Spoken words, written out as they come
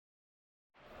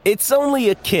It's only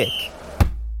a kick,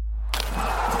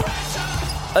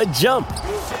 a jump,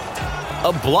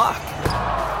 a block.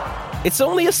 It's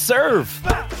only a serve.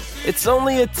 It's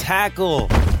only a tackle,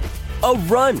 a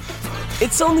run.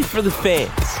 It's only for the fans.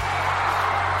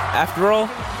 After all,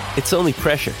 it's only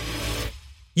pressure.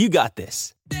 You got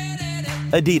this.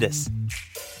 Adidas.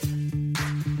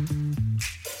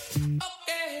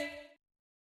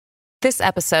 This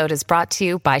episode is brought to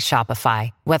you by Shopify.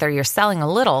 Whether you're selling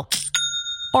a little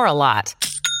or a lot,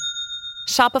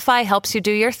 Shopify helps you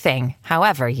do your thing,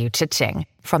 however you cha-ching.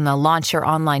 From the launch your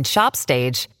online shop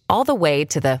stage, all the way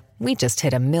to the we just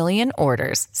hit 1 million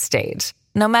orders stage.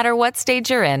 No matter what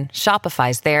stage you're in,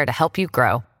 Shopify's there to help you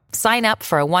grow. Sign up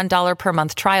for a $1 per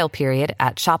month trial period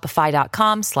at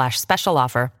shopify.com/special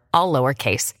offer, all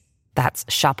lowercase. That's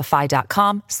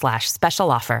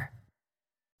shopify.com/special offer.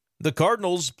 The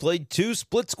Cardinals played 2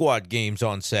 split squad games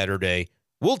on Saturday.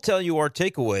 We'll tell you our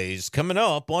takeaways coming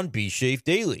up on B-Shape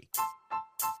Daily.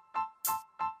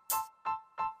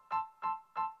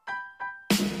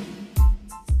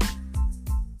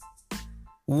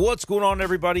 What's going on,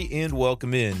 everybody, and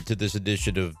welcome in to this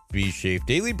edition of B-Shape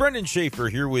Daily. Brendan Schaefer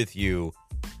here with you.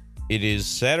 It is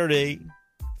Saturday,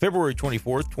 February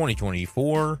 24th,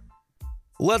 2024.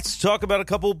 Let's talk about a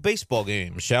couple baseball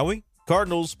games, shall we?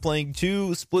 Cardinals playing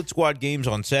 2 split squad games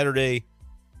on Saturday,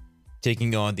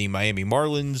 taking on the Miami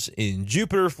Marlins in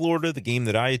Jupiter, Florida, the game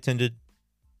that I attended,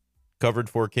 covered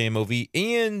for KMOV,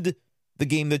 and the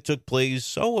game that took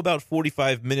place, about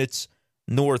 45 minutes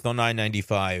north on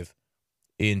I-95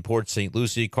 in Port St.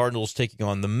 Lucie. Cardinals taking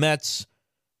on the Mets.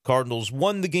 Cardinals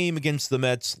won the game against the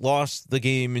Mets, lost the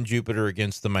game in Jupiter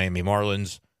against the Miami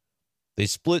Marlins. They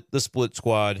split the split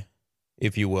squad,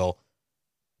 if you will.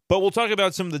 But we'll talk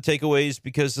about some of the takeaways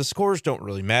because the scores don't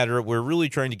really matter. We're really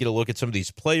trying to get a look at some of these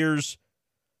players,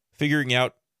 figuring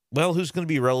out, who's going to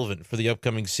be relevant for the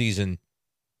upcoming season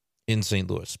in St.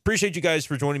 Louis. Appreciate you guys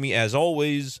for joining me as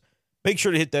always. Make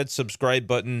sure to hit that subscribe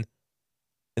button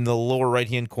in the lower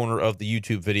right-hand corner of the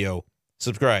YouTube video.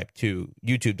 Subscribe to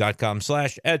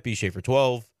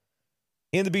youtube.com/@bshafer12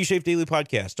 and the B-Shape Daily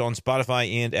Podcast on Spotify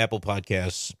and Apple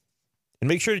Podcasts. And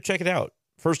make sure to check it out.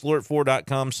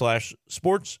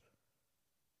 FirstAlert4.com/sports.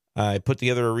 I put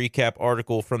together a recap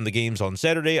article from the games on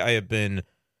Saturday. I have been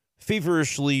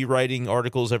feverishly writing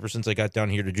articles ever since I got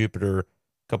down here to Jupiter a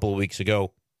couple of weeks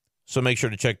ago. So make sure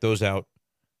to check those out.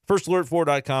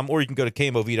 FirstAlert4.com, or you can go to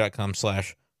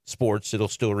KMOV.com/sports. It'll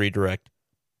still redirect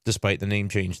despite the name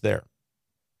change there.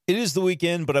 It is the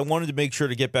weekend, but I wanted to make sure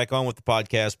to get back on with the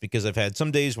podcast because I've had some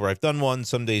days where I've done one,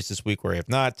 some days this week where I have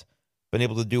not been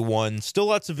able to do one. Still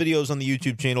lots of videos on the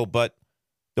YouTube channel, but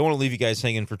don't want to leave you guys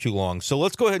hanging for too long. So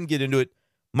let's go ahead and get into it.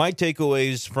 My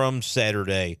takeaways from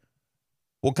Saturday.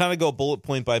 We'll kind of go bullet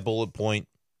point by bullet point.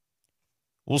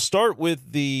 We'll start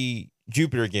with the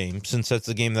Jupiter game, since that's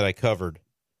the game that I covered.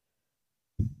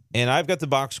 And I've got the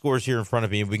box scores here in front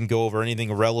of me, and we can go over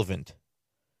anything relevant.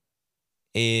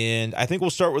 And I think we'll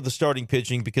start with the starting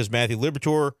pitching because Matthew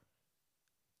Liberatore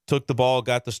took the ball,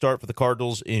 got the start for the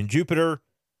Cardinals in Jupiter.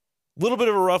 A little bit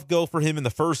of a rough go for him in the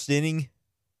first inning.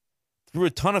 Threw a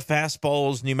ton of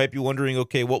fastballs, and you might be wondering,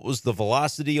 okay, what was the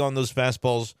velocity on those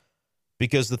fastballs?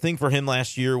 Because the thing for him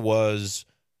last year was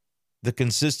the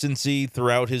consistency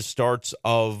throughout his starts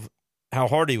of how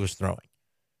hard he was throwing.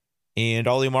 And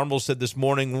Ollie Marmol said this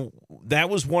morning that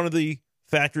was one of the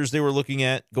factors they were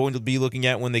going to be looking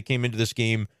at when they came into this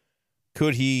game.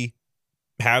 Could he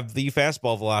have the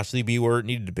fastball velocity be where it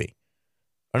needed to be?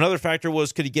 Another factor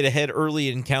was, could he get ahead early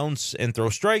in counts and throw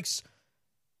strikes?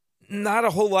 Not a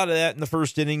whole lot of that in the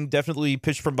first inning. Definitely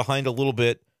pitched from behind a little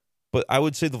bit, but I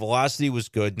would say the velocity was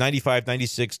good. 95,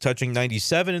 96, touching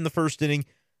 97 in the first inning.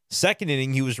 Second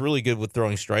inning, he was really good with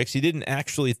throwing strikes. He didn't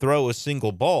actually throw a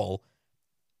single ball,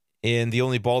 and the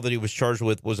only ball that he was charged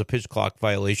with was a pitch clock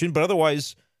violation, but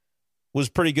otherwise was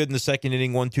pretty good in the second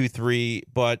inning, 1, 2, 3,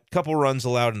 but a couple runs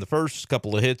allowed in the first,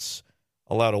 couple of hits,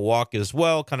 allowed a walk as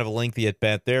well, kind of a lengthy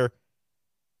at-bat there.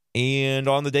 And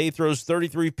on the day, throws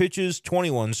 33 pitches,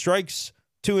 21 strikes,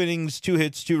 2 innings, 2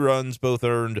 hits, 2 runs, both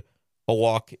earned a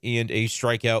walk and a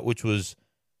strikeout, which was,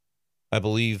 I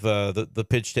believe, the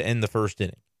pitch to end the first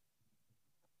inning.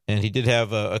 And he did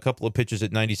have a couple of pitches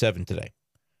at 97 today.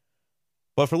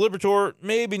 But for Liberatore,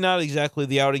 maybe not exactly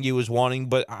the outing he was wanting,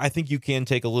 but I think you can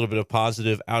take a little bit of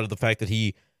positive out of the fact that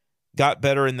he got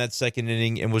better in that second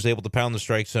inning and was able to pound the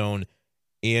strike zone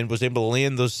and was able to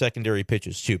land those secondary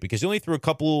pitches too, because he only threw a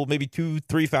couple, maybe 2,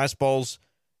 3 fastballs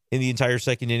in the entire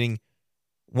second inning.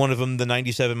 One of them, the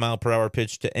 97-mile-per-hour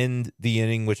pitch to end the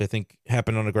inning, which I think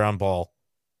happened on a ground ball.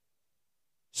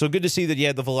 So good to see that he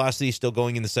had the velocity still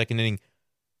going in the second inning.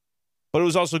 But it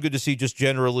was also good to see just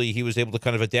generally he was able to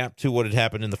kind of adapt to what had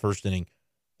happened in the first inning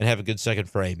and have a good second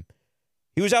frame.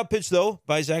 He was outpitched, though,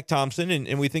 by Zach Thompson,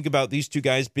 and we think about these two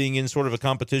guys being in sort of a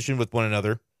competition with one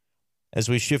another as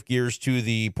we shift gears to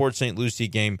the Port St. Lucie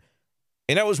game.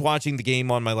 And I was watching the game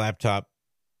on my laptop.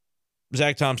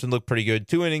 Zach Thompson looked pretty good.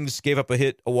 2 innings, gave up a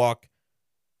hit, a walk.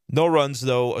 No runs,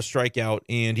 though, a strikeout,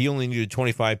 and he only needed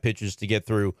 25 pitches to get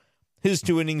through his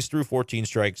 2 innings through 14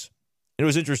 strikes. It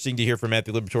was interesting to hear from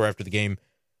Matthew Liberatore after the game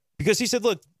because he said,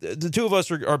 look, the two of us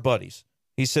are buddies.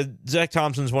 He said, Zach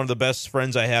Thompson's one of the best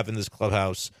friends I have in this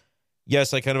clubhouse.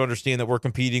 Yes, I kind of understand that we're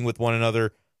competing with one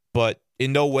another, but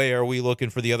in no way are we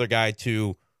looking for the other guy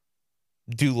to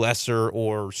do lesser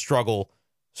or struggle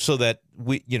so that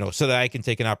so that I can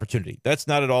take an opportunity. That's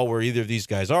not at all where either of these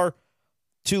guys are.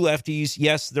 2 lefties.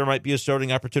 Yes, there might be a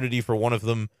starting opportunity for one of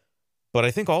them, but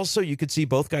I think also you could see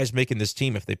both guys making this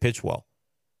team if they pitch well.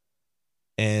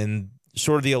 And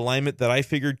sort of the alignment that I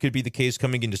figured could be the case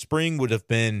coming into spring would have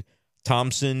been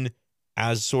Thompson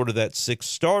as sort of that 6th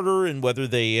starter, and whether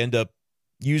they end up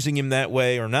using him that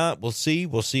way or not, we'll see.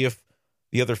 We'll see if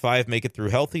the other 5 make it through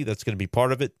healthy. That's going to be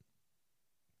part of it.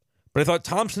 But I thought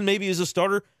Thompson maybe as a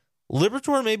starter,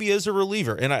 Liberatore maybe as a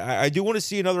reliever. And I do want to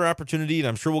see another opportunity, and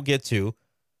I'm sure we'll get to,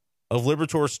 of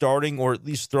Liberatore starting or at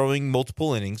least throwing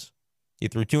multiple innings. He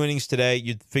threw 2 innings today.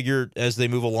 You'd figure as they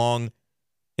move along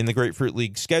in the Grapefruit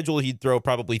League schedule, he'd throw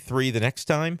probably 3 the next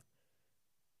time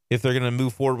if they're going to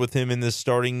move forward with him in this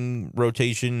starting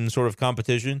rotation sort of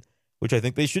competition, which I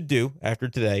think they should do after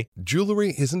today.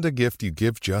 Jewelry isn't a gift you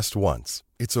give just once.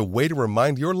 It's a way to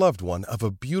remind your loved one of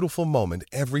a beautiful moment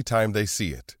every time they see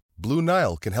it. Blue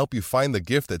Nile can help you find the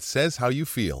gift that says how you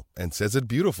feel and says it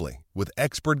beautifully, with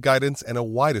expert guidance and a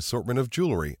wide assortment of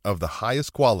jewelry of the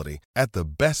highest quality at the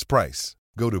best price.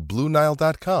 Go to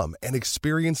BlueNile.com and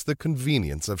experience the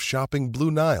convenience of shopping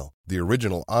Blue Nile, the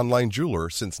original online jeweler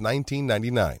since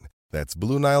 1999. That's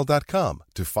BlueNile.com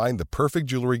to find the perfect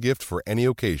jewelry gift for any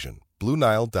occasion.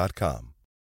 BlueNile.com.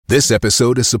 This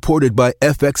episode is supported by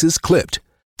FX's Clipped,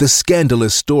 the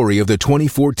scandalous story of the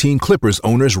 2014 Clippers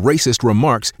owner's racist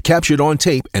remarks captured on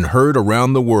tape and heard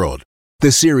around the world.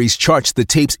 The series charts the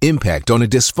tape's impact on a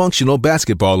dysfunctional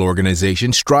basketball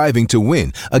organization striving to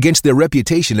win against their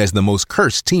reputation as the most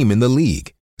cursed team in the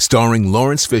league. Starring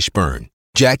Lawrence Fishburne,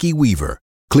 Jackie Weaver,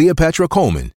 Cleopatra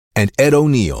Coleman, and Ed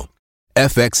O'Neill.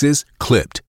 FX's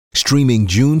Clipped, streaming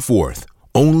June 4th,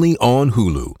 only on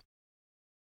Hulu.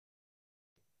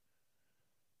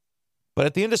 But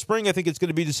at the end of spring, I think it's going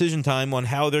to be decision time on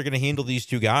how they're going to handle these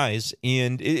two guys.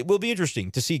 And it will be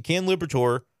interesting to see, can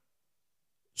Liberatore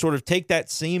sort of take that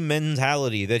same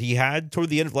mentality that he had toward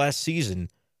the end of last season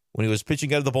when he was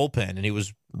pitching out of the bullpen, and he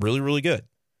was really, really good.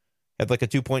 Had like a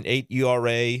 2.8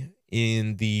 ERA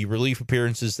in the relief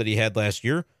appearances that he had last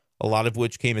year, a lot of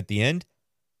which came at the end.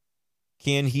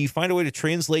 Can he find a way to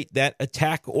translate that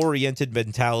attack-oriented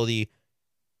mentality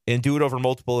and do it over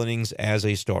multiple innings as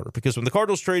a starter? Because when the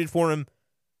Cardinals traded for him,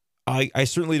 I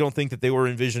certainly don't think that they were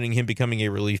envisioning him becoming a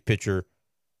relief pitcher.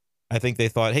 I think they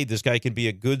thought, hey, this guy can be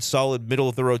a good, solid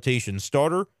middle-of-the-rotation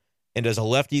starter, and as a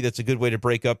lefty, that's a good way to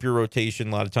break up your rotation.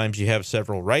 A lot of times you have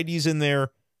several righties in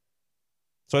there.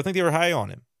 So I think they were high on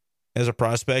him as a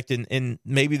prospect, and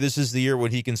maybe this is the year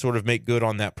when he can sort of make good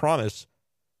on that promise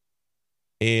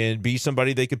and be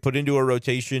somebody they could put into a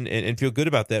rotation and feel good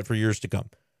about that for years to come.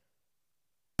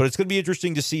 But it's going to be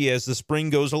interesting to see as the spring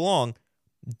goes along,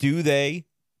 do they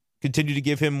continue to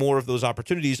give him more of those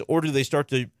opportunities, or do they start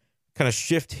to kind of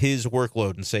shift his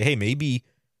workload and say, hey, maybe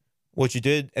what you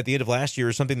did at the end of last year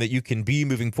is something that you can be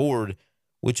moving forward,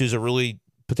 which is a really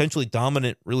potentially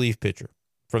dominant relief pitcher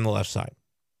from the left side.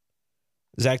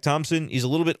 Zach Thompson, he's a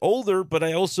little bit older, but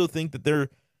I also think that there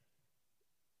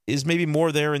is maybe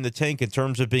more there in the tank in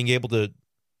terms of being able to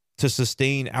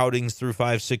sustain outings through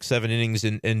 5, 6, 7 innings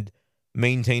and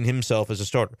maintain himself as a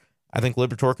starter. I think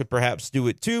Liberatore could perhaps do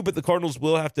it too, but the Cardinals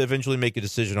will have to eventually make a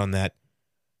decision on that.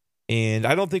 And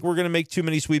I don't think we're going to make too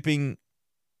many sweeping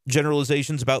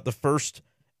generalizations about the first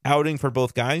outing for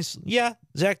both guys. Yeah,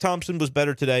 Zach Thompson was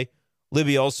better today.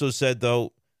 Libby also said,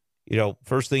 though,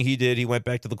 first thing he did, he went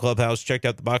back to the clubhouse, checked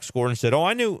out the box score, and said,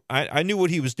 I knew what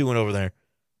he was doing over there.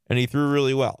 And he threw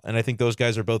really well. And I think those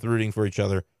guys are both rooting for each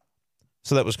other.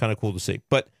 So that was kind of cool to see.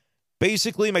 But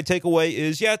basically, my takeaway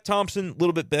is, yeah, Thompson, a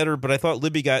little bit better, but I thought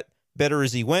Libby got better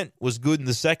as he went, was good in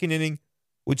the second inning,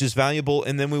 which is valuable,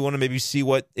 and then we want to maybe see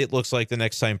what it looks like the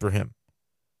next time for him.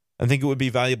 I think it would be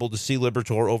valuable to see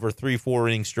Liberatore over 3-4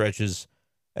 inning stretches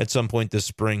at some point this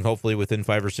spring. Hopefully within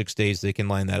 5 or 6 days they can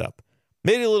line that up.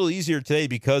 Made it a little easier today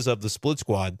because of the split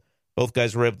squad. Both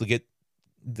guys were able to get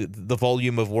the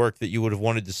volume of work that you would have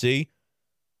wanted to see,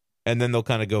 and then they'll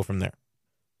kind of go from there.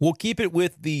 We'll keep it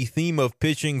with the theme of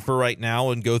pitching for right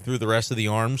now and go through the rest of the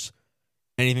arms.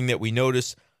 Anything that we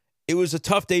notice. It was a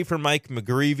tough day for Mike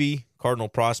McGreevy, Cardinal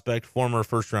prospect, former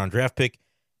first-round draft pick.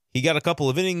 He got a couple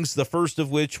of innings, the first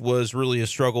of which was really a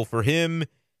struggle for him.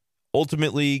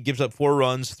 Ultimately, gives up 4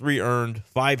 runs, 3 earned,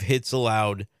 5 hits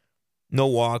allowed, no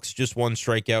walks, just 1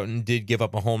 strikeout, and did give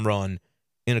up a home run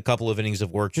in a couple of innings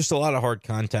of work. Just a lot of hard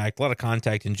contact, a lot of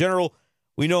contact in general.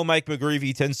 We know Mike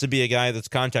McGreevy tends to be a guy that's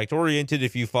contact-oriented.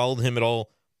 If you followed him at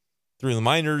all through the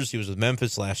minors, he was with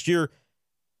Memphis last year.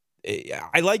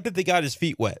 I like that they got his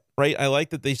feet wet, right? I like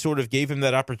that they sort of gave him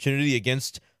that opportunity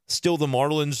against still the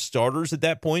Marlins starters at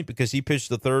that point because he pitched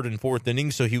the 3rd and 4th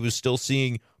innings, so he was still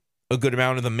seeing a good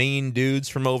amount of the main dudes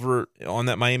from over on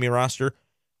that Miami roster,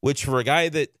 which for a guy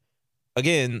that,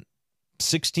 again,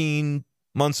 16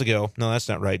 months ago, no, that's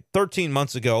not right, 13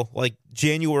 months ago, like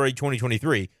January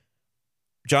 2023,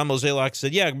 John Mozeliak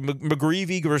said, yeah,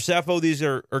 McGreevy, Graceffo, these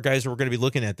are guys that we're going to be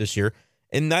looking at this year.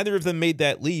 And neither of them made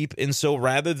that leap. And so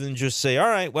rather than just say, all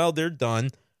right, well, they're done,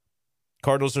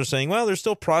 Cardinals are saying, well, they're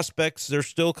still prospects. They're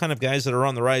still kind of guys that are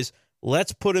on the rise.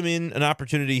 Let's put them in an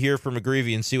opportunity here for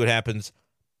McGreevy and see what happens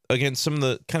against some of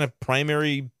the kind of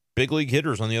primary big league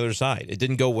hitters on the other side. It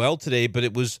didn't go well today, but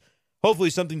it was hopefully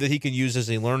something that he can use as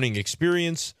a learning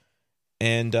experience.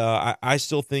 And I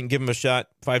still think give him a shot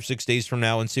 5-6 days from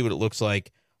now and see what it looks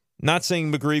like. Not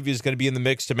saying McGreevy is going to be in the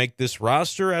mix to make this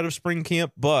roster out of spring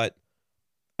camp, but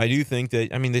I do think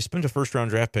that, I mean, they spent a first-round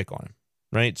draft pick on him,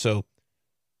 right? So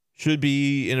should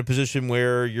be in a position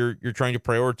where you're trying to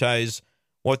prioritize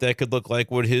what that could look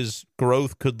like, what his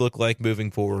growth could look like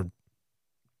moving forward.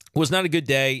 It was not a good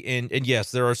day, and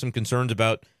yes, there are some concerns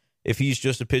about if he's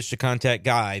just a pitch-to-contact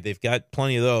guy. They've got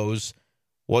plenty of those.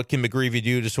 What can McGreevy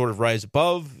do to sort of rise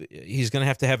above? He's going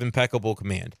to have impeccable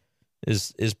command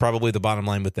is probably the bottom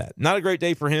line with that. Not a great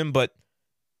day for him, but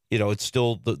you know, it's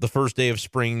still the first day of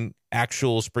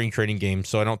actual spring training game,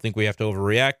 so I don't think we have to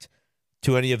overreact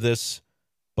to any of this,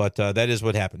 but that is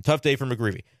what happened. Tough day for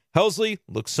McGreevy. Helsley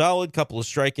looked solid, couple of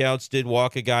strikeouts, did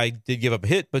walk a guy, did give up a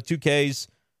hit, but 2 Ks.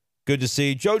 Good to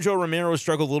see. Jojo Romero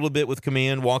struggled a little bit with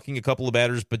command, walking a couple of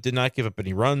batters, but did not give up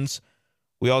any runs.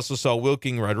 We also saw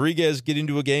Wilking Rodriguez get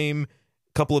into a game,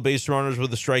 a couple of base runners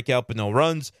with a strikeout, but no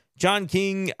runs. John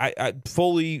King, I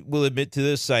fully will admit to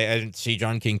this. I didn't see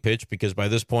John King pitch because by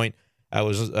this point I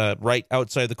was right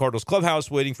outside the Cardinals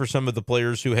clubhouse waiting for some of the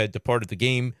players who had departed the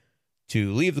game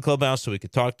to leave the clubhouse so we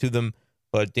could talk to them.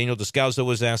 But Daniel Descalzo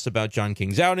was asked about John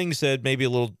King's outing, said maybe a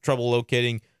little trouble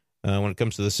locating when it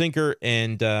comes to the sinker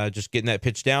and just getting that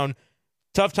pitch down.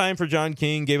 Tough time for John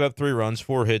King. Gave up 3 runs,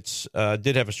 4 hits,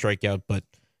 did have a strikeout, but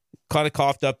kind of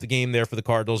coughed up the game there for the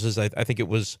Cardinals. As I think it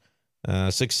was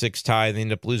 6-6 tie. They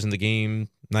ended up losing the game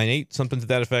 9-8, something to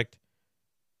that effect.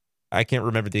 I can't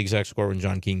remember the exact score when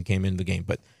John King came into the game,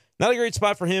 but not a great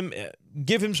spot for him.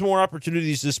 Give him some more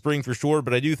opportunities this spring for sure,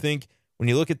 but I do think when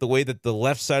you look at the way that the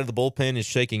left side of the bullpen is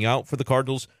shaking out for the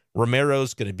Cardinals,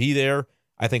 Romero's going to be there.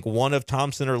 I think one of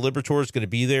Thompson or Liberatore is going to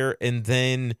be there, and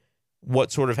then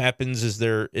what sort of happens is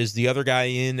there is the other guy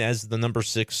in as the number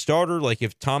 6 starter. Like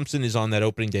if Thompson is on that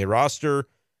opening day roster,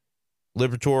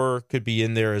 Liberatore could be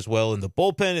in there as well in the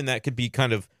bullpen, and that could be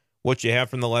kind of what you have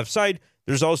from the left side.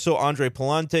 There's also Andre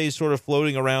Palante sort of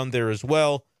floating around there as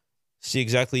well. See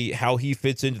exactly how he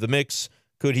fits into the mix.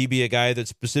 Could he be a guy that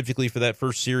specifically for that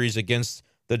first series against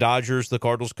the Dodgers, the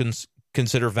Cardinals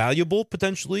consider valuable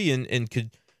potentially and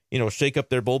could, shake up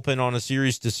their bullpen on a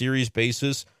series-to-series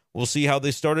basis? We'll see how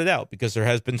they started out because there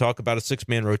has been talk about a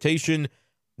 6-man rotation.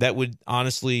 That would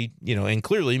honestly, and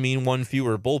clearly mean one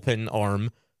fewer bullpen arm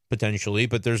potentially,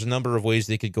 but there's a number of ways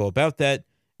they could go about that,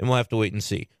 and we'll have to wait and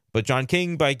see. But John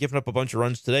King, by giving up a bunch of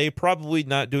runs today, probably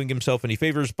not doing himself any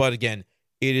favors, but again,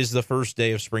 it is the first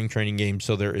day of spring training games,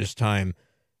 so there is time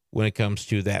when it comes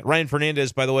to that. Ryan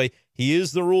Fernandez, by the way, he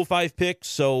is the Rule 5 pick,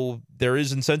 so there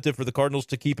is incentive for the Cardinals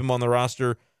to keep him on the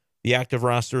roster, the active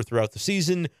roster throughout the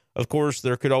season. Of course,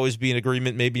 there could always be an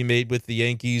agreement maybe made with the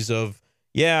Yankees of,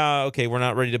 yeah, okay, we're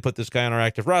not ready to put this guy on our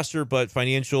active roster, but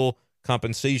financial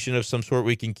compensation of some sort,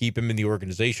 we can keep him in the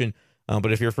organization.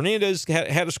 But if you're Fernandez,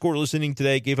 had a scoreless inning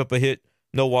today, gave up a hit,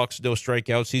 no walks, no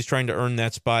strikeouts. He's trying to earn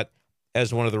that spot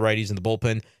as one of the righties in the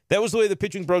bullpen. That was the way the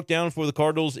pitching broke down for the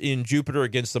Cardinals in Jupiter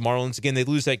against the Marlins. Again, they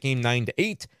lose that game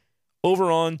 9-8.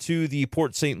 Over on to the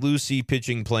Port St. Lucie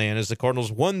pitching plan as the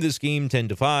Cardinals won this game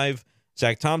 10-5.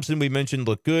 Zach Thompson, we mentioned,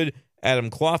 looked good. Adam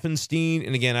Kloffenstein,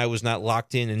 and again, I was not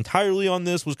locked in entirely on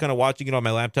this, was kind of watching it on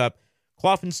my laptop.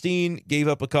 Kloffenstein gave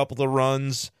up a couple of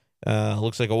runs.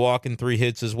 Looks like a walk and 3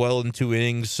 hits as well in 2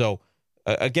 innings. So,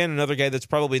 again, another guy that's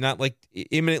probably not like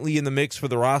imminently in the mix for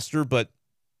the roster, but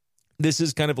this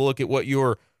is kind of a look at what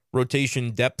your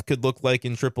rotation depth could look like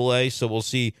in AAA. So we'll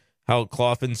see how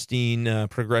Kloffenstein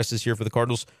progresses here for the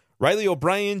Cardinals. Riley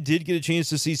O'Brien did get a chance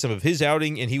to see some of his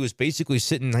outing, and he was basically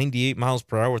sitting 98 miles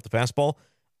per hour with the fastball.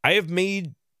 I have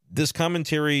made this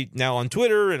commentary now on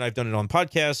Twitter, and I've done it on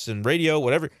podcasts and radio,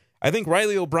 whatever. I think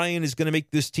Riley O'Brien is going to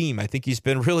make this team. I think he's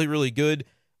been really, really good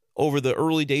over the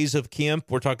early days of camp.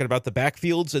 We're talking about the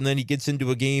backfields, and then he gets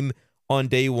into a game on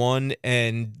day one,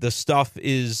 and the stuff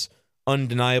is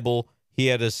undeniable. He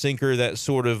had a sinker that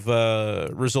sort of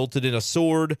resulted in a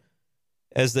sword,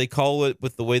 as they call it,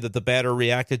 with the way that the batter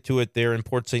reacted to it there in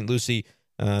Port St. Lucie.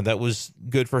 That was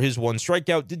good for his one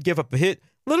strikeout. Did give up a hit.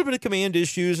 A little bit of command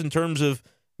issues in terms of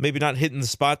maybe not hitting the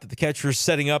spot that the catcher is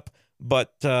setting up.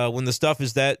 But when the stuff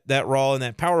is that raw and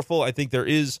that powerful, I think there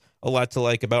is a lot to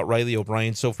like about Riley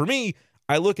O'Brien. So for me,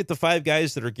 I look at the five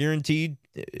guys that are guaranteed,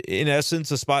 in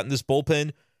essence, a spot in this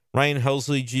bullpen. Ryan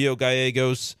Helsley, Gio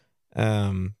Gallegos,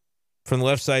 from the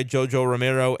left side, Jojo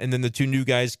Romero, and then the two new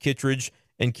guys, Kittredge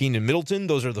and Keenan Middleton.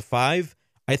 Those are the five.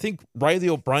 I think Riley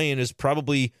O'Brien has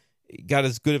probably got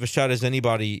as good of a shot as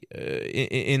anybody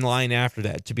in line after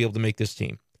that to be able to make this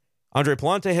team. Andre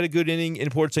Palante had a good inning in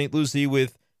Port St. Lucie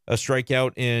with a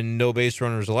strikeout and no base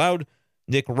runners allowed.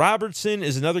 Nick Robertson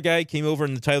is another guy, came over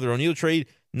in the Tyler O'Neill trade.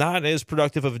 Not as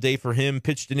productive of a day for him.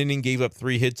 Pitched an inning, gave up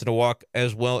 3 hits and a walk,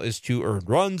 as well as 2 earned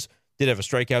runs. Did have a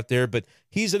strikeout there, but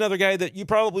he's another guy that you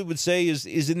probably would say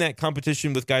is in that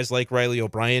competition with guys like Riley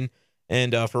O'Brien.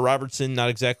 And for Robertson, not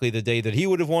exactly the day that he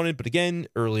would have wanted, but again,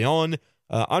 early on.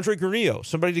 Andre Granillo,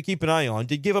 somebody to keep an eye on.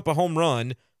 Did give up a home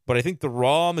run, but I think the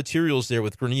raw materials there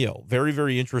with Granillo, very,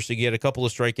 very interesting. He had a couple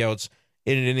of strikeouts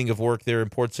in an inning of work there in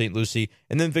Port St. Lucie.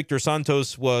 And then Victor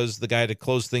Santos was the guy to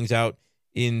close things out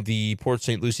in the Port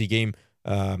St. Lucie game.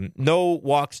 No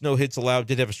walks, no hits allowed.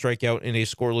 Did have a strikeout in a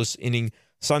scoreless inning.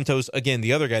 Santos, again,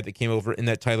 the other guy that came over in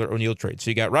that Tyler O'Neill trade. So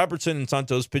you got Robertson and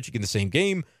Santos pitching in the same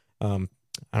game. I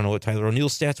don't know what Tyler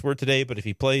O'Neill's stats were today, but if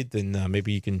he played, then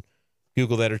maybe you can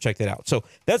Google that or check that out. So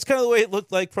that's kind of the way it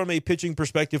looked like from a pitching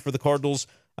perspective for the Cardinals.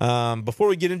 Before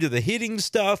we get into the hitting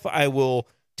stuff, I will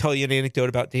tell you an anecdote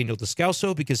about Daniel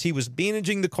Descalso because he was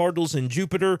managing the Cardinals in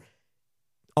Jupiter.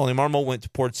 Ollie Marmol went to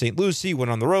Port St. Lucie,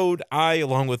 went on the road. I,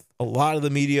 along with a lot of the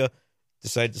media,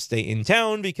 decided to stay in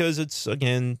town because it's,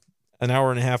 again, an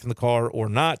hour and a half in the car or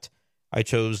not. I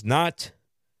chose not,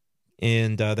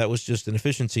 and that was just an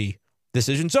efficiency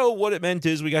decision. So what it meant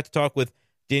is we got to talk with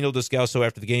Daniel Descalso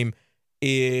after the game.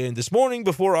 And this morning,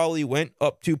 before Ollie went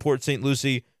up to Port St.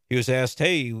 Lucie, he was asked,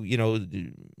 hey, you know,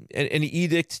 an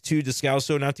edict to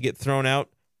Descalso not to get thrown out,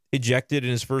 ejected in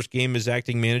his first game as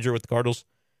acting manager with the Cardinals.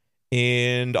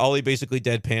 And Ollie basically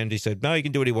deadpanned. He said, no, he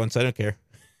can do what he wants. I don't care.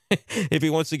 If he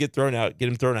wants to get thrown out, get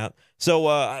him thrown out.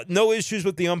 So no issues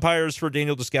with the umpires for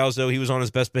Daniel Descalso. He was on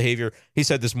his best behavior. He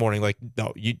said this morning, like,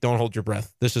 no, you don't hold your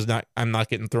breath. I'm not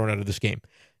getting thrown out of this game.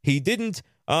 He didn't,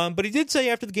 but he did say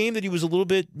after the game that he was a little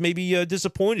bit maybe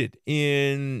disappointed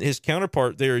in his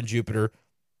counterpart there in Jupiter,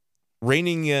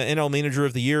 reigning NL Manager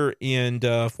of the Year and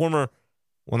not former,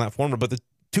 but the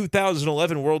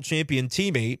 2011 World Champion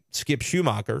teammate, Skip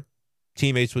Schumacher,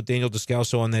 teammates with Daniel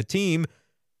Descalso on that team,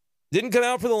 didn't come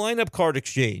out for the lineup card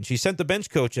exchange. He sent the bench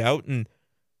coach out, and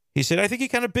he said, I think he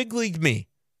kind of big leagued me.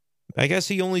 I guess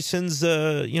he only sends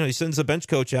he sends the bench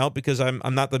coach out because I'm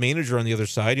not the manager on the other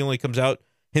side. He only comes out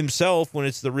himself when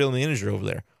it's the real manager over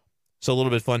there. So a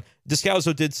little bit fun.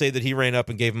 Descalso did say that he ran up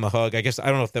and gave him a hug. I guess I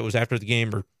don't know if that was after the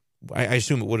game or I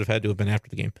assume it would have had to have been after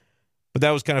the game. But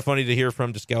that was kind of funny to hear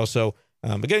from Descalso.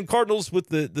 Again, Cardinals with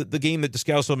the game that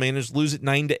Descalso managed lose it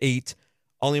 9-8.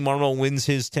 Ollie Marmol wins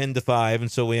his 10-5,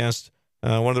 and so we asked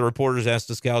one of the reporters asked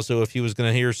Descalso if he was going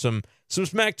to hear some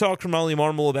smack talk from Ollie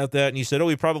Marmol about that, and he said, "Oh,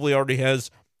 he probably already has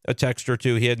a text or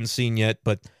two he hadn't seen yet."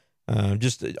 But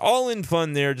just all in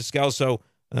fun there. Descalso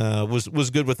was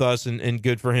good with us, and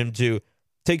good for him to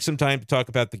take some time to talk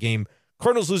about the game.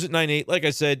 Cardinals lose at 9-8. Like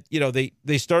I said,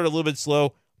 they started a little bit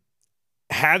slow,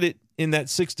 had it in that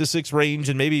 6-6 range,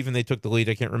 and maybe even they took the lead.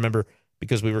 I can't remember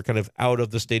because we were kind of out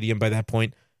of the stadium by that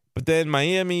point. But then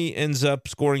Miami ends up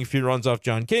scoring a few runs off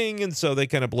John King, and so they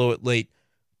kind of blow it late.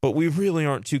 But we really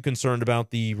aren't too concerned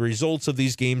about the results of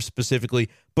these games specifically.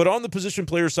 But on the position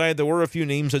player side, there were a few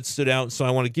names that stood out, so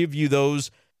I want to give you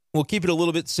those. We'll keep it a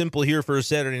little bit simple here for a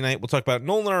Saturday night. We'll talk about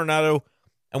Nolan Arenado.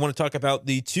 I want to talk about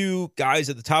the two guys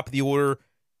at the top of the order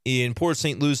in Port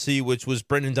St. Lucie, which was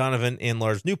Brendan Donovan and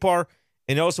Lars Nootbaar.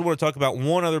 And I also want to talk about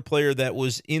one other player that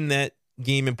was in that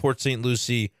game in Port St.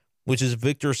 Lucie, which is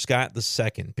Victor Scott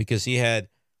II, because he had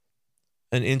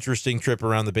an interesting trip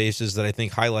around the bases that I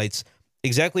think highlights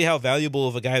exactly how valuable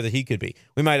of a guy that he could be.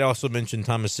 We might also mention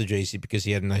Thomas Saggese because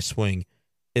he had a nice swing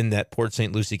in that Port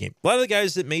St. Lucie game. A lot of the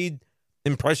guys that made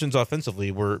impressions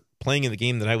offensively were playing in the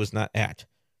game that I was not at,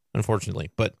 unfortunately.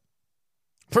 But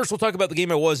first, we'll talk about the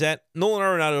game I was at. Nolan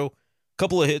Arenado,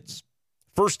 couple of hits.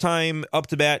 First time up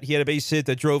to bat, he had a base hit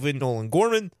that drove in Nolan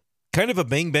Gorman. Kind of a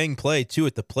bang-bang play, too,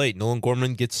 at the plate. Nolan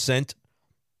Gorman gets sent.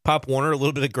 Pop Warner, a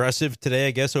little bit aggressive today,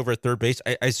 I guess, over at third base.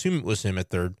 I assume it was him at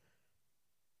third.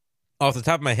 Off the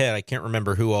top of my head, I can't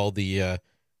remember who all the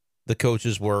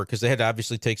coaches were, because they had to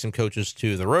obviously take some coaches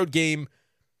to the road game.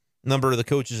 Number of the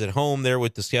coaches at home there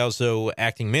with Descalso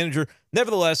acting manager.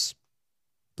 Nevertheless,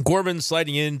 Gorman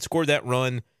sliding in, scored that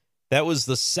run. That was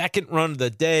the second run of the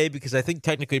day, because I think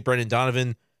technically Brendan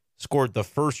Donovan scored the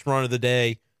first run of the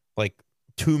day, like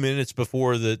 2 minutes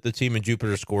before the team in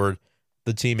Jupiter scored.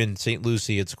 The team in St.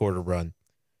 Lucie had scored a run.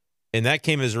 And that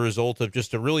came as a result of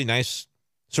just a really nice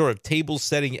sort of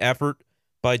table-setting effort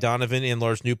by Donovan and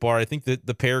Lars Nootbaar. I think that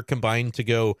the pair combined to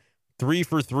go 3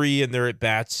 for 3 in their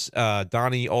at-bats.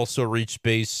 Donnie also reached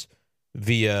base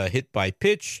via hit by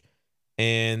pitch,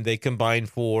 and they combined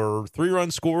for 3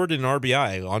 runs scored and an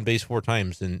RBI on base 4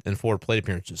 times in 4 plate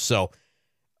appearances. So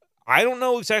I don't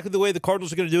know exactly the way the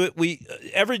Cardinals are going to do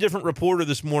it. Every different reporter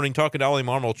this morning talking to Ollie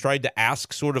Marmol tried to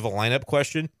ask sort of a lineup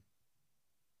question,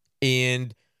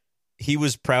 and he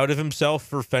was proud of himself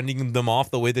for fending them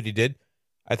off the way that he did.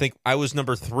 I think I was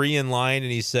number 3 in line,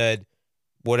 and he said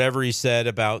whatever he said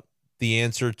about the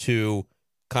answer to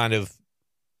kind of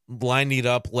lining it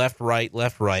up left, right,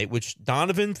 which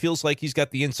Donovan feels like he's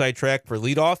got the inside track for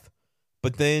leadoff,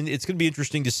 but then it's going to be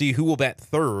interesting to see who will bat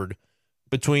third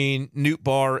between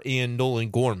Nootbaar and Nolan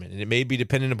Gorman. And it may be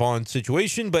dependent upon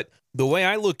situation, but the way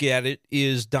I look at it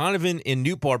is Donovan and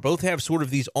Nootbaar both have sort of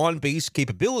these on-base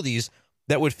capabilities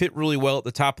that would fit really well at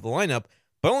the top of the lineup,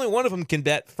 but only one of them can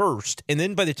bat first. And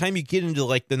then by the time you get into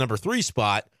like the number 3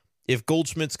 spot, if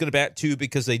Goldschmidt's going to bat 2,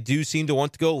 because they do seem to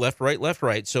want to go left,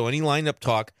 right. So any lineup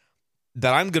talk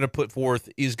that I'm going to put forth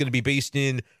is going to be based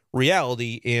in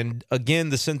reality. And again,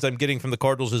 the sense I'm getting from the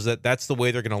Cardinals is that that's the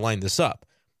way they're going to line this up.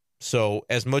 So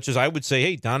as much as I would say,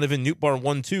 hey, Donovan, Nootbaar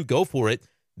 1-2, go for it,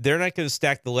 they're not going to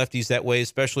stack the lefties that way,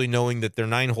 especially knowing that their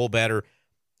 9-hole batter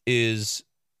is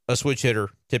a switch hitter,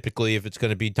 typically, if it's going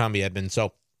to be Tommy Edman.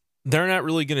 So they're not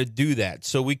really going to do that.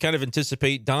 So we kind of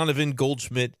anticipate Donovan,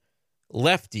 Goldschmidt,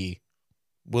 lefty.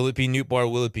 Will it be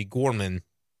Nootbaar? Will it be Gorman?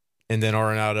 And then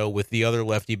Arenado with the other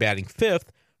lefty batting 5th.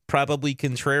 Probably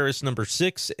Contreras, number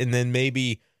 6. And then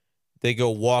maybe they go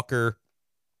Walker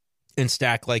and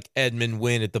stack like Edman,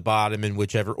 Wynn at the bottom in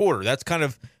whichever order. That's kind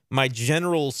of my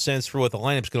general sense for what the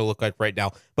lineup's going to look like right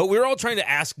now. But we're all trying to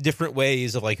ask different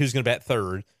ways of like who's going to bat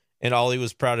third. And Ollie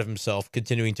was proud of himself,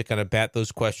 continuing to kind of bat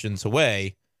those questions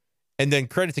away. And then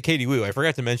credit to Katie Woo. I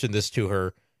forgot to mention this to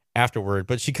her afterward,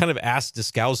 but she kind of asked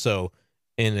Descalso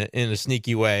in a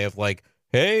sneaky way of like,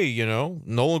 hey, you know,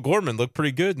 Nolan Gorman looked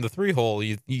pretty good in the 3-hole.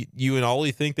 You and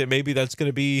Ollie think that maybe that's going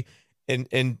to be,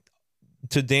 and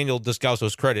to Daniel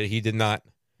Descalso's credit, he did not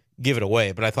give it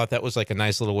away, but I thought that was like a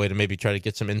nice little way to maybe try to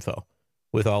get some info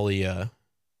with Ollie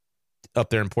up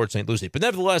there in Port St. Lucie. But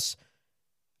nevertheless,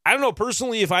 I don't know,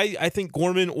 personally, if I think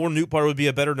Gorman or Nootbaar would be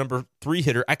a better number 3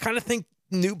 hitter. I kind of think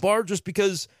Nootbaar, just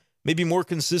because maybe more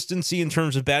consistency in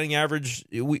terms of batting average,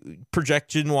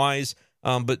 projection-wise,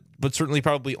 but certainly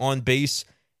probably on base.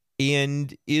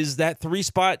 And is that 3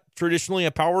 spot traditionally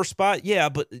a power spot? Yeah,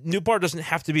 but Nootbaar doesn't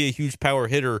have to be a huge power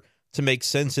hitter to make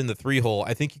sense in the 3-hole.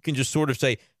 I think you can just sort of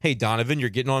say, hey, Donovan, you're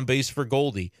getting on base for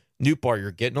Goldie. Nootbaar,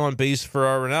 you're getting on base for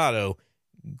Arenado.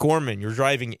 Gorman, you're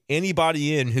driving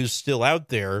anybody in who's still out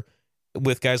there,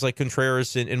 with guys like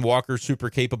Contreras and Walker super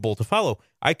capable to follow.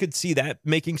 I could see that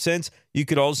making sense. You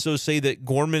could also say that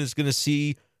Gorman is going to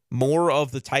see more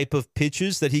of the type of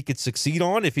pitches that he could succeed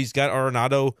on if he's got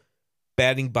Arenado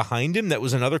batting behind him. That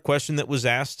was another question that was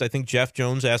asked. I think Jeff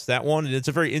Jones asked that one, and it's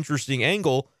a very interesting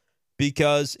angle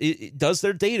because it does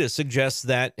their data suggest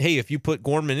that, hey, if you put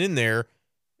Gorman in there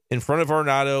in front of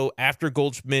Arenado after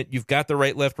Goldschmidt, you've got the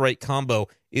right-left right combo.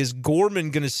 Is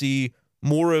Gorman going to see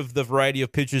more of the variety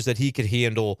of pitches that he could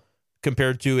handle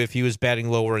compared to if he was batting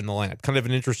lower in the lineup? Kind of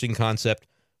an interesting concept.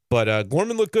 But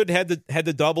Gorman looked good, had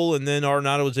the double, and then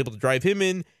Arenado was able to drive him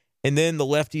in. And then the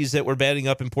lefties that were batting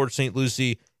up in Port St.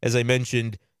 Lucie, as I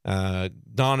mentioned,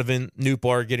 Donovan,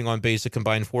 Nootbaar getting on base a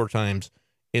combined 4 times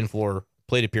in 4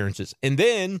 plate appearances. And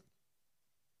then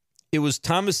it was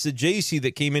Thomas Saggese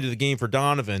that came into the game for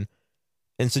Donovan.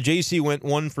 And Saggese went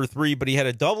 1 for 3, but he had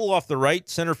a double off the right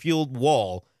center field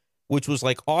wall, which was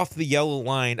like off the yellow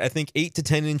line, I think 8 to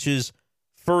 10 inches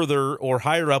further or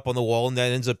higher up on the wall, and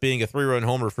that ends up being a 3-run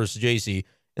homer for Saggese.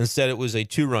 Instead, it was a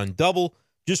 2-run double.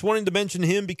 Just wanted to mention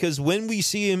him because when we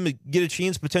see him get a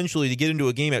chance potentially to get into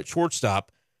a game at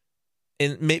shortstop,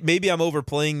 and maybe I'm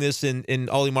overplaying this, and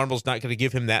Ollie Marmol's not going to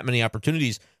give him that many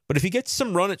opportunities. But if he gets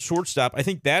some run at shortstop, I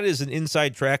think that is an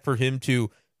inside track for him to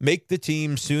make the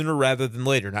team sooner rather than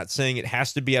later. Not saying it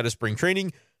has to be out of spring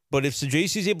training, but if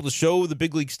Saggese is able to show the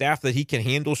big league staff that he can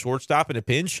handle shortstop in a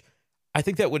pinch, I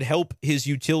think that would help his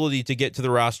utility to get to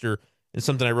the roster, and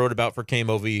something I wrote about for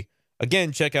KMOV.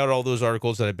 Again, check out all those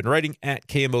articles that I've been writing at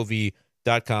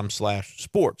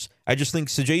KMOV.com/sports. I just think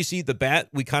Saggese, the bat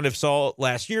we kind of saw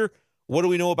last year, what do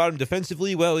we know about him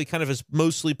defensively? Well, he kind of has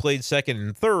mostly played second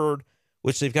and third,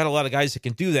 which they've got a lot of guys that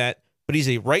can do that, but he's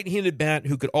a right-handed bat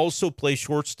who could also play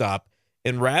shortstop.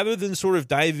 And rather than sort of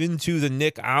dive into the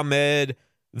Nick Ahmed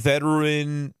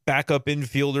veteran backup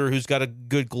infielder who's got a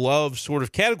good glove sort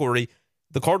of category,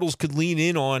 the Cardinals could lean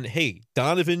in on, hey,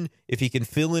 Donovan, if he can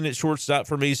fill in at shortstop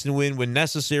for Mason Wynn when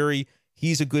necessary,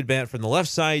 he's a good bat from the left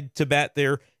side to bat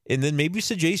there. And then maybe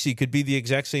Saggese could be the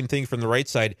exact same thing from the right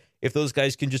side if those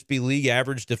guys can just be league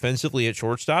average defensively at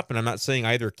shortstop. And I'm not saying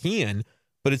either can,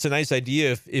 but it's a nice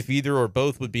idea if either or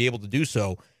both would be able to do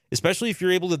so, especially if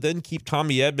you're able to then keep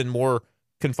Tommy Edman more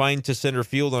confined to center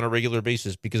field on a regular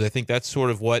basis, because I think that's sort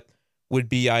of what would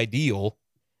be ideal,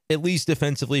 at least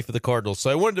defensively for the Cardinals. So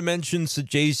I wanted to mention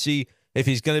Saggese. If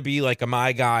he's going to be like a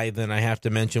my guy, then I have to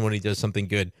mention when he does something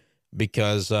good,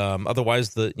 because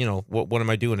otherwise, what am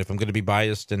I doing if I'm going to be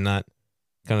biased and not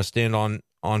kind of stand on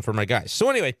for my guys? So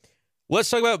anyway,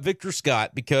 let's talk about Victor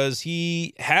Scott, because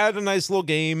he had a nice little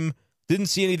game. Didn't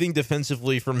see anything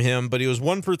defensively from him, but he was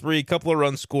 1 for 3, a couple of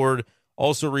runs scored,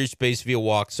 also reached base via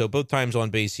walk. So both times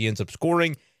on base, he ends up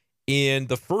scoring. And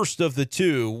the first of the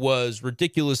two was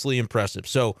ridiculously impressive.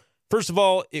 So first of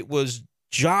all, it was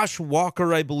Josh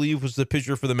Walker, I believe, was the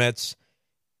pitcher for the Mets.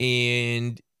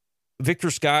 And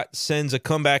Victor Scott sends a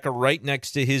comebacker right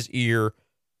next to his ear,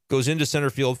 goes into center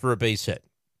field for a base hit.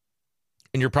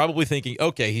 And you're probably thinking,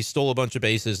 okay, he stole a bunch of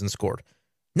bases and scored.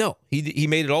 No, he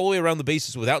made it all the way around the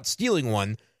bases without stealing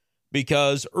one,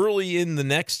 because early in the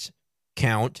next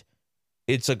count,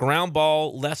 it's a ground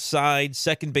ball, left side,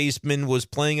 second baseman was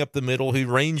playing up the middle. He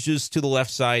ranges to the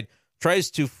left side,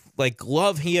 tries to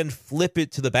glove hand flip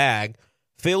it to the bag,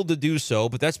 failed to do so,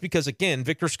 but that's because, again,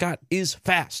 Victor Scott is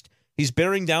fast. He's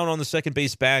bearing down on the second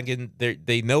base bag, and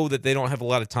they know that they don't have a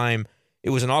lot of time.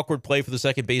 It was an awkward play for the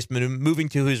second baseman, moving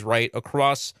to his right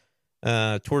across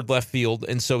toward left field,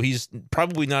 and so he's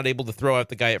probably not able to throw out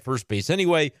the guy at first base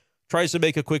anyway. Tries to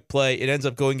make a quick play. It ends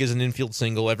up going as an infield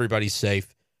single. Everybody's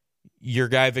safe. Your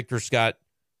guy, Victor Scott,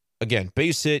 again,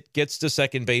 base hit, gets to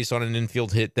second base on an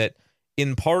infield hit that,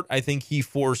 in part, I think he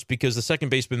forced because the second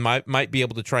baseman might be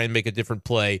able to try and make a different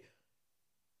play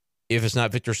if it's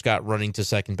not Victor Scott running to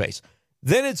second base.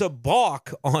 Then it's a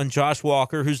balk on Josh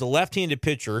Walker, who's a left-handed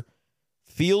pitcher,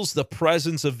 feels the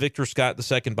presence of Victor Scott, the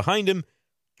second behind him,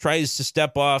 tries to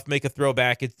step off, make a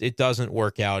throwback. It doesn't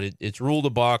work out. It's ruled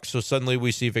a balk, so suddenly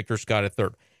we see Victor Scott at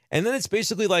third. And then it's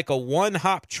basically like a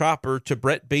one-hop chopper to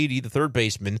Brett Beatty, the third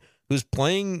baseman, who's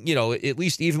playing, at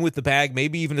least even with the bag,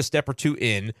 maybe even a step or two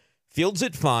in, fields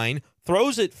it fine,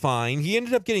 throws it fine. He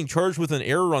ended up getting charged with an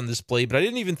error on this play, but I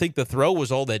didn't even think the throw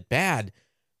was all that bad.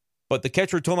 But the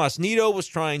catcher, Tomas Nido, was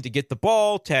trying to get the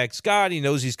ball, tag Scott. He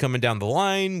knows he's coming down the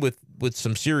line with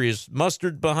some serious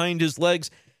mustard behind his legs.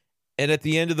 And at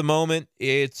the end of the moment,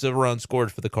 it's a run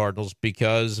scored for the Cardinals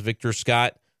because Victor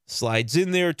Scott slides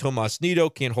in there. Tomas Nido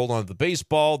can't hold on to the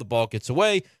baseball. The ball gets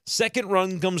away. Second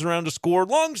run comes around to score.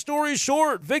 Long story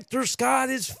short, Victor Scott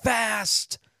is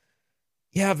fast.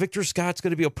 Yeah, Victor Scott's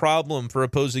going to be a problem for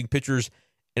opposing pitchers.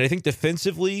 And I think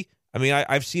defensively,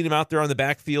 I've seen him out there on the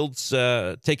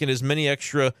backfields taking as many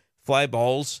extra fly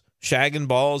balls, shagging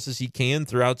balls as he can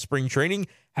throughout spring training.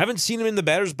 Haven't seen him in the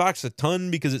batter's box a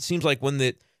ton because it seems like when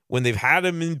they've had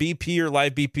him in BP or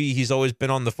live BP, he's always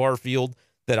been on the far field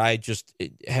that I just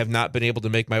have not been able to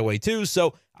make my way to.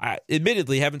 So I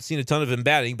admittedly haven't seen a ton of him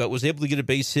batting, but was able to get a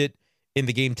base hit in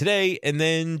the game today and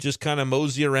then just kind of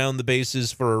mosey around the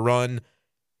bases for a run.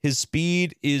 His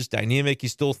speed is dynamic.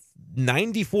 He's still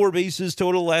 94 bases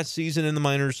total last season in the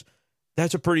minors.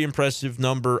 That's a pretty impressive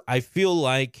number. I feel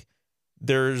like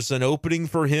there's an opening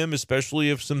for him,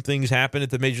 especially if some things happen at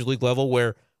the major league level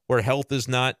where health is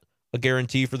not a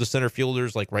guarantee for the center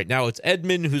fielders. Like right now, it's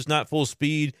Edman, who's not full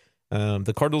speed.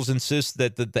 The Cardinals insist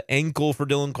that the ankle for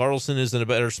Dylan Carlson is in a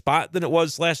better spot than it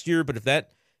was last year. But if that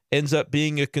ends up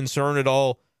being a concern at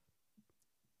all,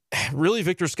 really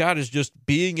Victor Scott is just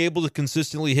being able to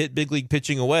consistently hit big league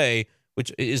pitching away,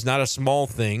 which is not a small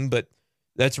thing, but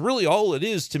that's really all it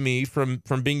is to me from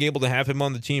being able to have him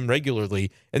on the team regularly.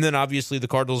 And then obviously the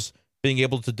Cardinals being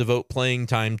able to devote playing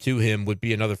time to him would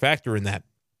be another factor in that.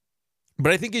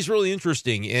 But I think he's really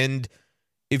interesting. And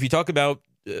if you talk about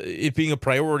it being a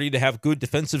priority to have good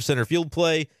defensive center field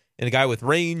play and a guy with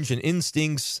range and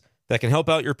instincts that can help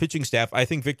out your pitching staff. I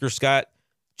think Victor Scott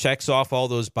checks off all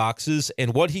those boxes,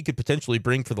 and what he could potentially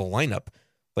bring for the lineup.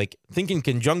 Like, think in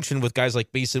conjunction with guys like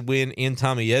Mason Wynn and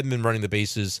Tommy Edman running the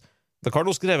bases, the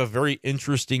Cardinals could have a very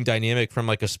interesting dynamic from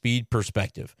like a speed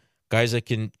perspective. Guys that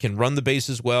can run the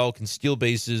bases well, can steal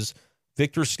bases.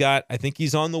 Victor Scott, I think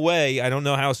he's on the way. I don't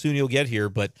know how soon he'll get here,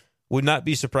 but would not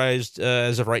be surprised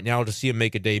as of right now to see him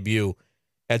make a debut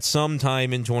at some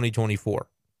time in 2024.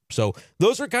 So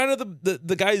those are kind of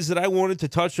the guys that I wanted to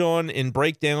touch on and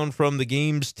break down from the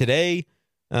games today.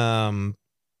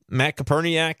 Matt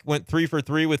Koperniak went 3 for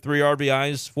 3 with 3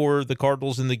 RBIs for the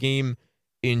Cardinals in the game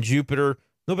in Jupiter.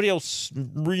 Nobody else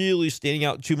really standing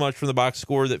out too much from the box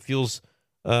score that feels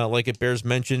like it bears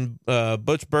mention.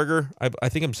 Butch Berger, I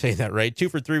think I'm saying that right, 2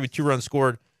 for 3 with 2 runs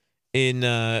scored in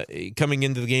coming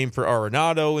into the game for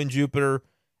Arenado in Jupiter.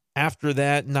 After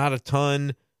that, not a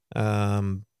ton.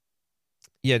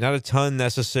 Not a ton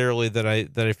necessarily that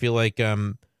I feel like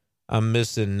I'm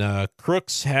missing.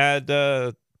 Crooks had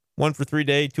 1 for 3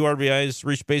 day, 2 RBIs,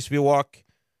 reached base via walk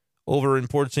over in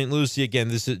Port St. Lucie. Again,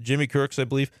 this is Jimmy Crooks, I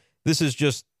believe. This is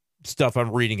just stuff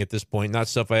I'm reading at this point, not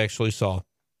stuff I actually saw.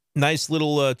 Nice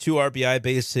little 2 RBI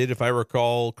base hit, if I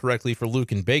recall correctly, for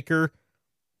Luke and Baker.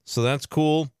 So that's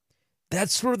cool.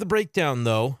 That's sort of the breakdown,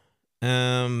 though.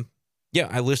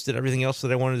 I listed everything else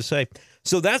that I wanted to say.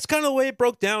 So that's kind of the way it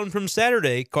broke down from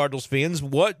Saturday, Cardinals fans.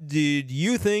 What did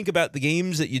you think about the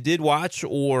games that you did watch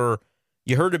or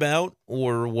you heard about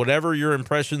or whatever your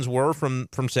impressions were from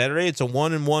Saturday? It's a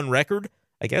 1-1 record,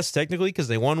 I guess, technically, because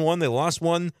they won 1, they lost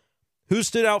 1. Who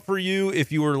stood out for you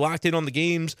if you were locked in on the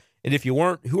games? And if you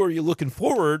weren't, who are you looking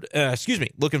forward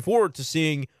to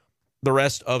seeing the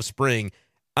rest of spring?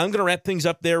 I'm going to wrap things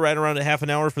up there right around a half an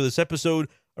hour for this episode.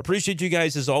 Appreciate you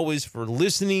guys, as always, for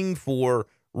listening, for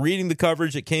reading the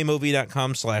coverage at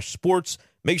KMOV.com/sports.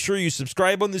 Make sure you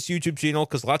subscribe on this YouTube channel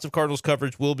because lots of Cardinals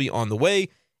coverage will be on the way.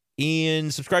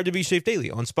 And subscribe to Be Safe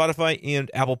Daily on Spotify and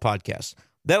Apple Podcasts.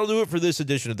 That'll do it for this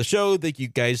edition of the show. Thank you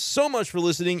guys so much for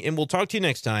listening, and we'll talk to you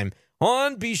next time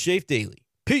on Be Safe Daily.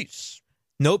 Peace.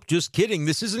 Nope, just kidding.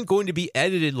 This isn't going to be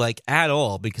edited at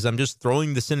all because I'm just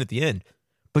throwing this in at the end.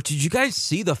 But did you guys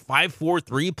see the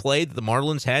 5-4-3 play that the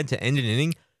Marlins had to end an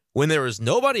inning when there was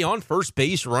nobody on first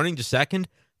base running to second?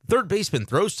 Third baseman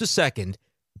throws to second.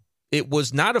 It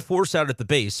was not a force out at the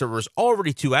base. There was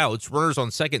already 2 outs, runners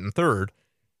on second and third.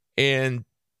 And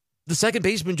the second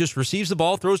baseman just receives the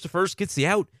ball, throws to first, gets the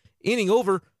out, inning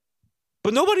over.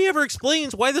 But nobody ever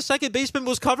explains why the second baseman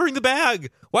was covering the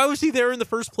bag. Why was he there in the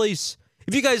first place?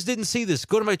 If you guys didn't see this,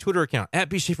 go to my Twitter account,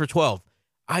 @BShafer12.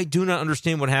 I do not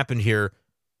understand what happened here.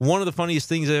 One of the funniest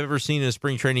things I've ever seen in a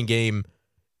spring training game.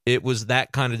 It was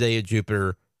that kind of day at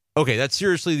Jupiter. Okay, that's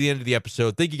seriously the end of the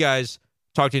episode. Thank you guys.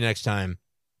 Talk to you next time.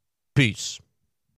 Peace.